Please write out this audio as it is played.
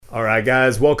All right,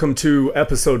 guys, welcome to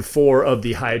episode 4 of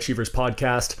the High Achievers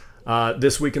podcast.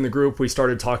 This week in the group, we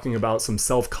started talking about some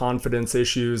self-confidence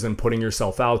issues and putting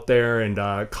yourself out there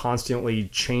and constantly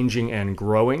changing and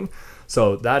growing.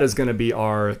 So that is going to be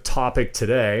our topic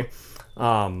today.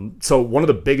 So one of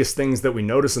the biggest things that we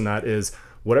notice in that is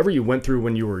whatever you went through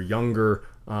when you were younger,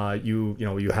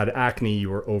 you had acne, you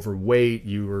were overweight,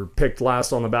 you were picked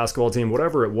last on the basketball team,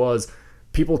 whatever it was.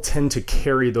 People tend to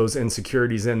carry those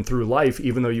insecurities in through life,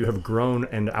 even though you have grown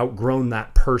and outgrown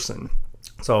that person.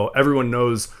 So everyone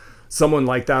knows someone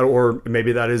like that, or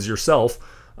maybe that is yourself.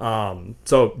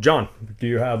 So John, do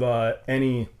you have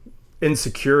any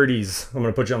insecurities, I'm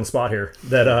going to put you on the spot here,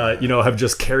 that have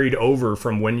just carried over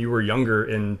from when you were younger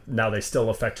and now they still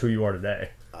affect who you are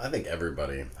today? I think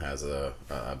everybody has a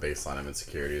baseline of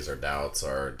insecurities or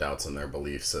doubts in their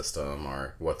belief system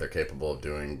or what they're capable of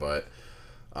doing, but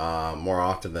more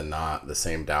often than not, the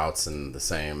same doubts and the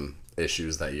same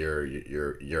issues that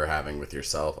you're having with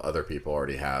yourself, other people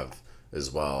already have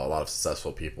as well. A lot of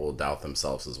successful people doubt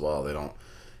themselves as well. They don't,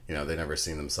 they never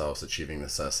seen themselves achieving the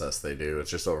success they do. It's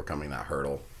just overcoming that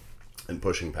hurdle and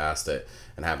pushing past it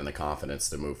and having the confidence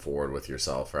to move forward with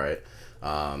yourself, right?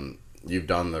 You've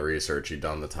done the research, you've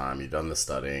done the time, you've done the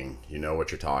studying, you know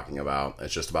what you're talking about.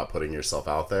 It's just about putting yourself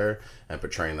out there and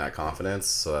portraying that confidence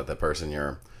so that the person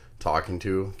you're talking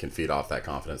to can feed off that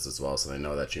confidence as well, so they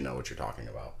know that you know what you're talking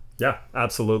about. Yeah,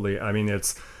 absolutely. I mean,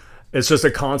 it's just a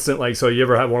constant, so you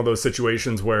ever have one of those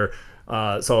situations where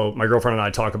so my girlfriend and I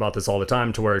talk about this all the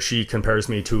time, to where she compares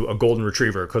me to a golden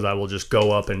retriever, because I will just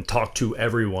go up and talk to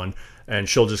everyone and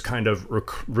she'll just kind of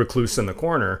recluse in the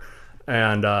corner.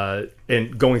 And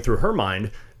going through her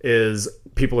mind is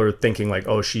people are thinking like,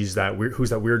 oh, she's that weird, who's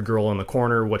that weird girl in the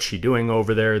corner? What's she doing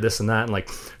over there? This and that. And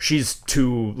she's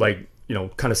too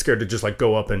kind of scared to just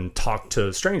go up and talk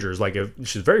to strangers.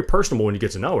 She's very personable when you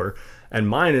get to know her. And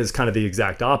mine is kind of the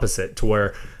exact opposite, to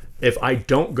where if I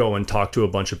don't go and talk to a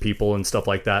bunch of people and stuff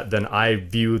like that, then I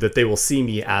view that they will see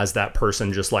me as that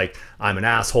person, just like I'm an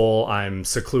asshole, I'm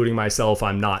secluding myself,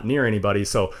 I'm not near anybody.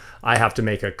 So I have to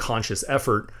make a conscious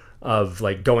effort of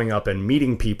going up and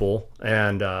meeting people.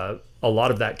 And a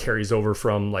lot of that carries over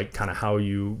from kind of how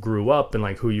you grew up and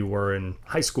who you were in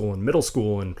high school and middle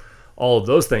school and all of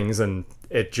those things. And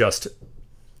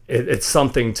it's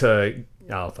something to,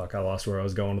 oh fuck, I lost where I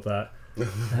was going with that.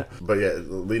 But yeah,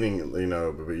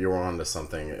 but you're on to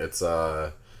something. It's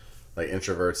like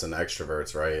introverts and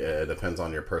extroverts, right? It depends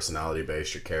on your personality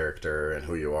base, your character, and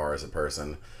who you are as a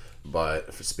person.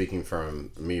 But speaking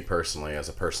from me personally as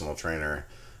a personal trainer,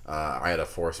 I had to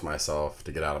force myself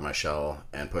to get out of my shell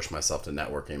and push myself to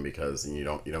networking, because you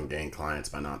don't gain clients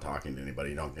by not talking to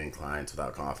anybody. You don't gain clients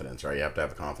without confidence, right? You have to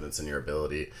have confidence in your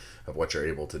ability of what you're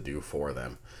able to do for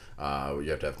them.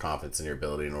 You have to have confidence in your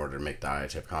ability in order to make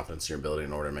diets. You have confidence in your ability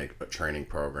in order to make training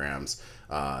programs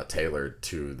tailored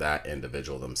to that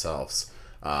individual themselves.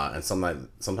 And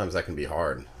sometimes that can be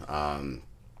hard.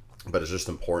 But it's just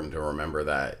important to remember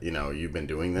that, you've been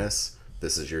doing this.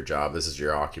 This is your job. This is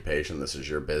your occupation. This is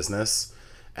your business,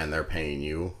 and they're paying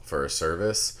you for a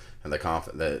service. And the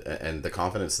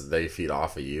confidence that they feed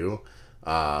off of you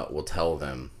will tell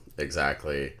them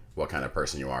exactly what kind of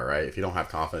person you are, right? If you don't have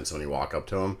confidence when you walk up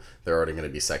to them, they're already going to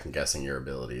be second guessing your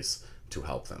abilities to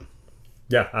help them.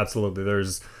 Yeah, absolutely.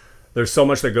 There's so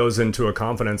much that goes into a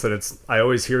confidence that I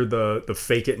always hear the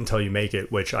fake it until you make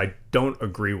it, which I don't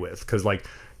agree with, because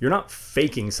you're not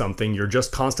faking something, you're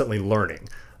just constantly learning.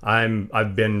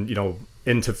 I've been,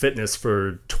 into fitness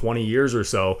for 20 years or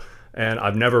so, and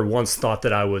I've never once thought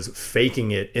that I was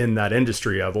faking it in that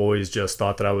industry. I've always just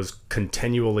thought that I was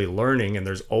continually learning, and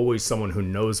there's always someone who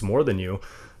knows more than you.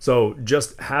 So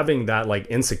just having that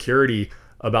insecurity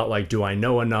about do I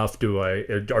know enough?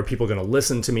 Are people going to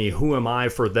listen to me? Who am I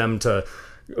for them to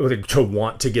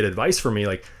want to get advice from me?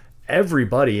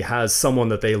 Everybody has someone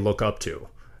that they look up to,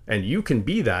 and you can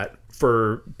be that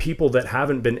for people that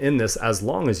haven't been in this as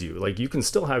long as you. You can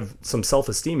still have some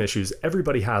self-esteem issues.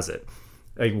 Everybody has it.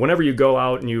 Whenever you go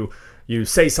out and you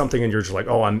say something and you're just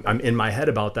oh, I'm in my head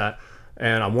about that,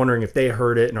 and I'm wondering if they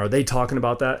heard it and are they talking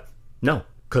about that? No,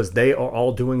 because they are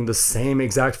all doing the same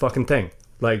exact fucking thing.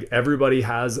 Everybody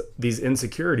has these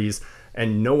insecurities,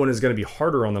 and no one is going to be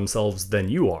harder on themselves than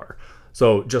you are.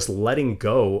 So just letting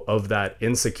go of that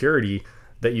insecurity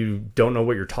that you don't know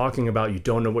what you're talking about, you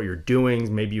don't know what you're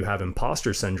doing, maybe you have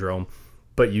imposter syndrome,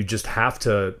 but you just have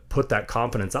to put that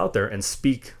confidence out there and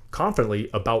speak confidently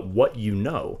about what you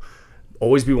know.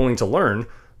 Always be willing to learn,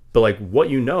 but what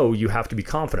you know, you have to be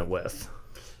confident with.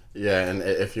 Yeah, and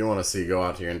if you want to see, go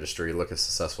out to your industry, look at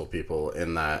successful people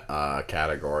in that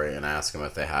category, and ask them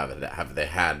if they have they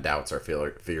had doubts or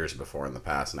fears before in the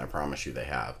past, and I promise you they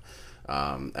have.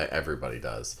 Everybody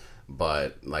does,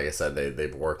 but like I said,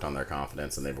 they've worked on their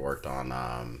confidence, and they've worked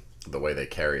on the way they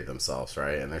carry themselves,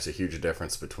 right? And there's a huge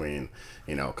difference between,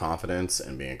 confidence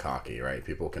and being cocky, right?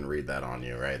 People can read that on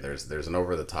you, right? There's an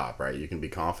over the top, right? You can be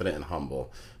confident and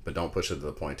humble, but don't push it to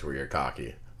the point to where you're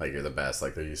cocky, like you're the best.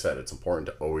 Like you said, it's important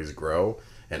to always grow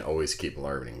and always keep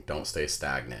learning. Don't stay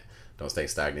stagnant. Don't stay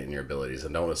stagnant in your abilities,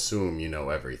 and don't assume you know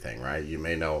everything, right? You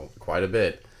may know quite a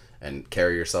bit and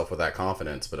carry yourself with that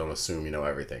confidence, but don't assume you know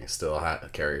everything. Still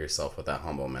carry yourself with that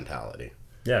humble mentality.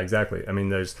 Yeah, exactly. I mean,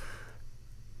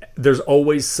 there's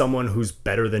always someone who's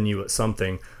better than you at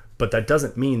something, but that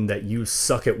doesn't mean that you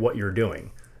suck at what you're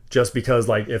doing. Just because,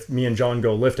 like, if me and John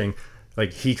go lifting,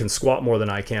 like, he can squat more than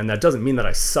I can, that doesn't mean that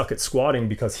I suck at squatting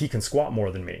because he can squat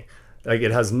more than me. Like,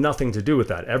 it has nothing to do with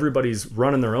that. Everybody's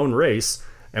running their own race,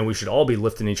 and we should all be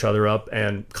lifting each other up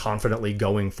and confidently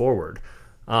going forward.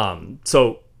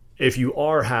 So if you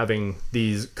are having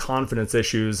these confidence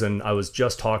issues, and I was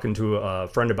just talking to a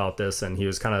friend about this, and he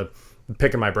was kind of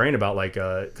picking my brain about, like,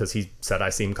 because he said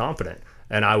I seem confident,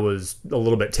 and I was a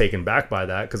little bit taken back by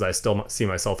that because I still see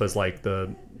myself as like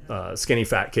the skinny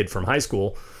fat kid from high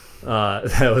school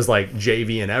that was like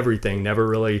JV and everything, never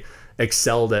really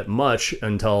excelled at much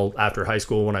until after high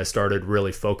school when I started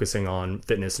really focusing on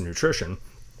fitness and nutrition.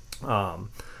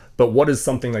 But what is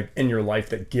something like in your life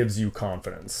that gives you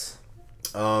confidence?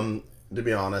 To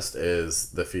be honest, is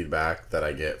the feedback that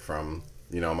I get from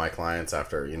my clients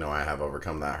after I have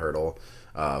overcome that hurdle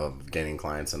of gaining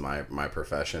clients in my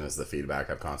profession, is the feedback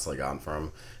I've constantly gotten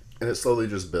from, and it slowly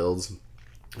just builds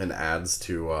and adds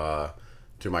to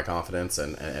my confidence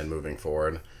and moving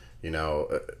forward.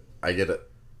 I get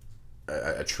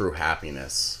a true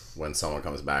happiness when someone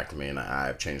comes back to me and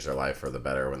I've changed their life for the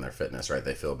better, when their fitness, right,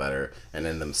 they feel better, and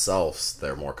in themselves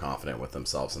they're more confident with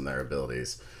themselves and their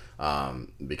abilities,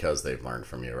 because they've learned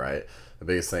from you, right? The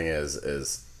biggest thing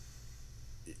is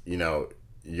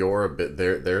you're a bit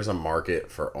there's a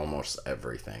market for almost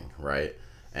everything, right?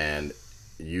 And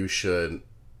you shouldn't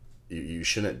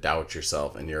doubt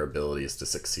yourself and your abilities to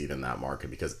succeed in that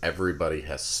market, because everybody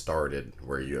has started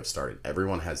where you have started.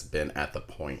 Everyone has been at the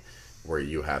point where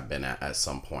you have been at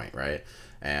some point, right?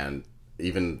 And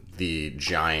even the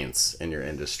giants in your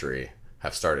industry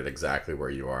have started exactly where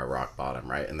you are, rock bottom,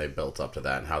 right? And they built up to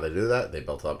that. And how they do that, they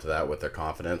built up to that with their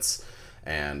confidence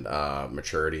and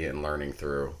maturity and learning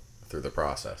through the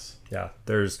process. Yeah,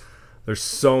 there's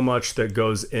so much that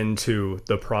goes into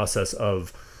the process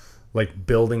of, like,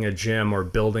 building a gym or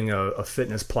building a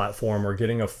fitness platform or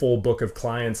getting a full book of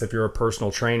clients. If you're a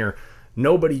personal trainer,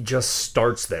 nobody just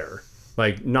starts there.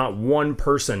 Like, not one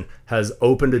person has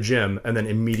opened a gym and then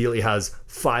immediately has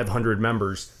 500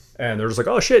 members and they're just like,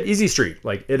 oh shit, easy street.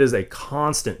 Like, it is a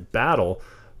constant battle,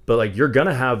 but like, you're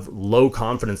gonna have low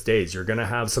confidence days. You're gonna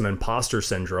have some imposter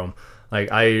syndrome. Like,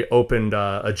 I opened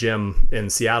a gym in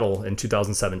Seattle in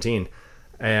 2017,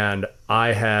 and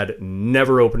I had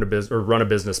never opened a business or run a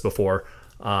business before.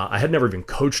 I had never even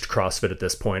coached CrossFit at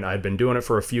this point. I had been doing it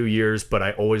for a few years, but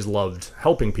I always loved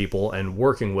helping people and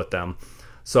working with them.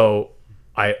 So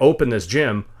I opened this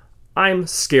gym. I'm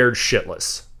scared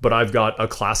shitless, but I've got a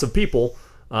class of people.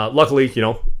 Luckily,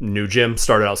 new gym,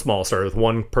 started out small, started with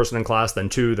one person in class, then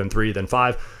two, then three, then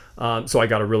five. So I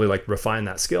got to really refine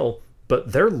that skill.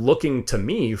 But they're looking to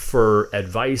me for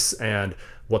advice and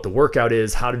what the workout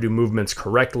is, how to do movements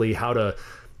correctly, how to,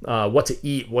 what to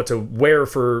eat, what to wear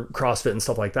for CrossFit and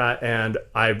stuff like that. And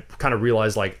I kind of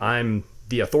realized, like, I'm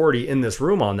the authority in this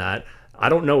room on that. I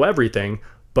don't know everything,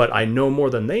 but I know more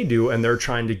than they do, and they're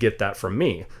trying to get that from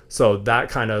me. So that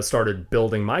kind of started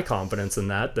building my confidence in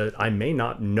that I may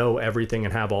not know everything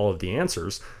and have all of the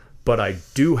answers, but I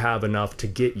do have enough to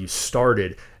get you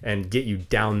started and get you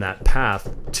down that path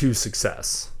to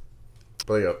success.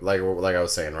 But like I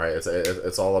was saying, right?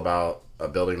 It's all about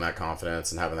building that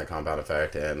confidence and having that compound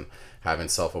effect and having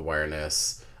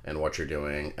self-awareness in what you're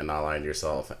doing and not lying to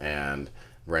yourself and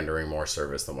rendering more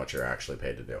service than what you're actually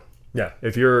paid to do. Yeah,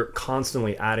 if you're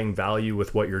constantly adding value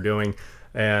with what you're doing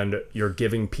and you're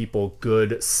giving people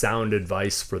good, sound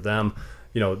advice for them,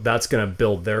 that's going to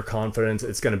build their confidence.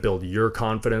 It's going to build your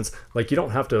confidence. Like, you don't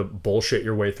have to bullshit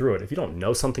your way through it. If you don't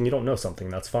know something, you don't know something.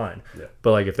 That's fine. Yeah.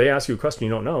 But like, if they ask you a question you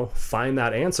don't know, find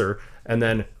that answer. And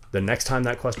then the next time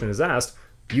that question is asked,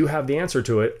 you have the answer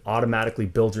to it, automatically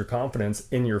builds your confidence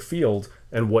in your field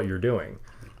and what you're doing.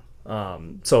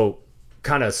 So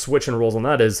kind of switching roles on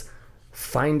that is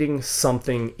finding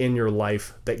something in your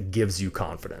life that gives you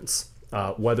confidence.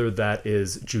 whether that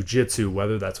is jujitsu,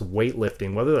 whether that's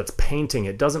weightlifting, whether that's painting,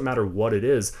 it doesn't matter what it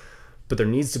is, but there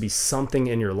needs to be something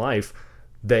in your life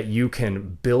that you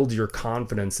can build your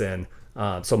confidence in.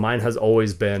 So mine has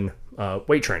always been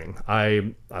weight training.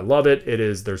 I love it.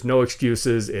 There's no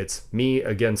excuses. It's me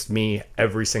against me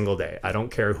every single day. I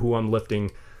don't care who I'm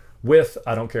lifting with.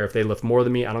 I don't care if they lift more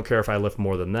than me. I don't care if I lift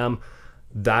more than them.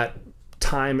 That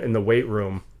time in the weight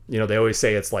room, they always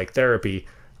say it's like therapy.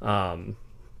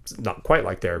 It's not quite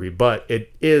like therapy, but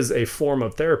it is a form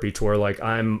of therapy to where like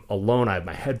I'm alone. I have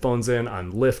my headphones in, I'm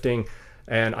lifting,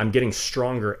 and I'm getting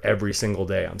stronger every single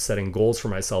day. I'm setting goals for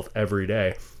myself every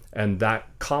day. And that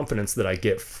confidence that I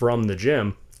get from the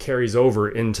gym carries over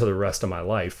into the rest of my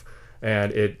life.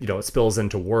 And it spills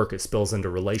into work, it spills into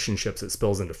relationships, it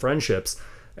spills into friendships.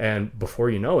 And before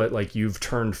you know it, like you've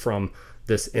turned from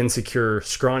this insecure,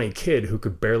 scrawny kid who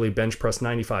could barely bench press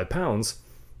 95 pounds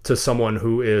to someone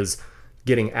who is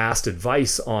getting asked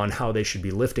advice on how they should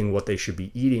be lifting, what they should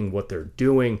be eating, what they're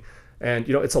doing. And,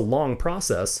 it's a long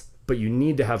process, but you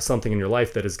need to have something in your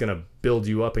life that is going to build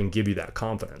you up and give you that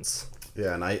confidence.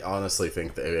 Yeah, and I honestly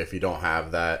think that if you don't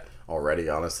have that already,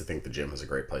 I honestly think the gym is a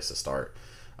great place to start.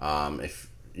 If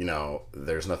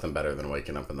there's nothing better than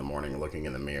waking up in the morning, looking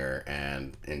in the mirror,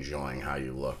 and enjoying how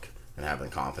you look and having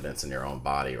confidence in your own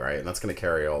body, right? And that's going to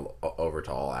carry over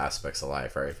to all aspects of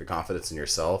life, right? If you're confident in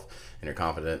yourself and you're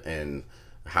confident in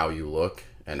how you look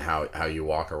and how you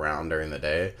walk around during the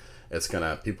day,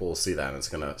 people will see that, and it's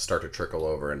going to start to trickle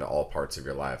over into all parts of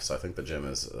your life. So I think the gym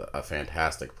is a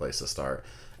fantastic place to start,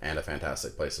 and a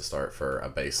fantastic place to start for a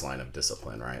baseline of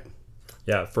discipline, right?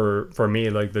 Yeah, for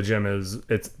me, like the gym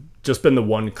it's just been the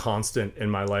one constant in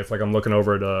my life. Like I'm looking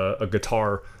over at a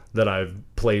guitar that I've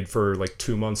played for like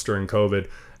 2 months during COVID,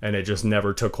 and it just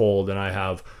never took hold. And I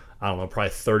have, I don't know, probably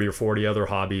 30 or 40 other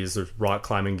hobbies. There's rock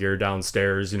climbing gear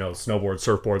downstairs, snowboard,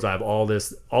 surfboards. I have all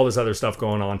this other stuff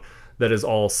going on that is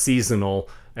all seasonal,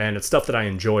 and it's stuff that I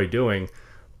enjoy doing.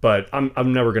 But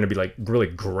I'm never going to be like really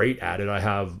great at it. I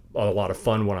have a lot of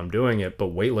fun when I'm doing it,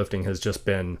 but weightlifting has just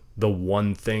been the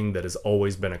one thing that has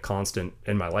always been a constant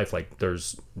in my life. Like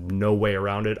there's no way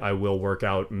around it. I will work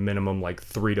out minimum like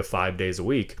 3 to 5 days a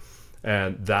week.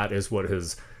 And that is what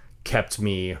has kept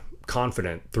me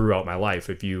confident throughout my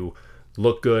life. If you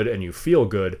look good and you feel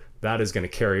good, that is going to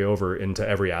carry over into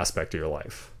every aspect of your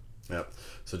life. Yep.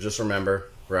 So just remember,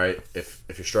 right, if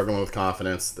you're struggling with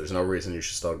confidence, there's no reason you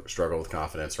should still struggle with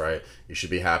confidence, right? You should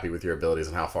be happy with your abilities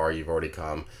and how far you've already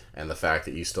come, and the fact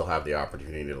that you still have the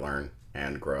opportunity to learn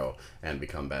and grow and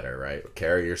become better, right?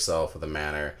 Carry yourself with a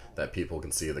manner that people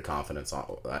can see the confidence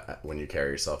when you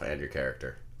carry yourself and your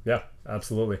character. Yeah,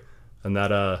 absolutely. And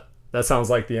that sounds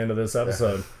like the end of this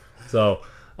episode. Yeah. So,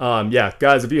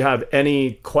 guys, if you have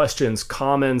any questions,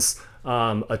 comments,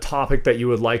 a topic that you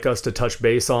would like us to touch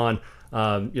base on,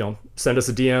 send us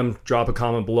a DM, drop a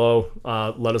comment below,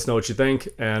 let us know what you think,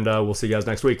 and we'll see you guys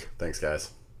next week. Thanks,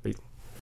 guys.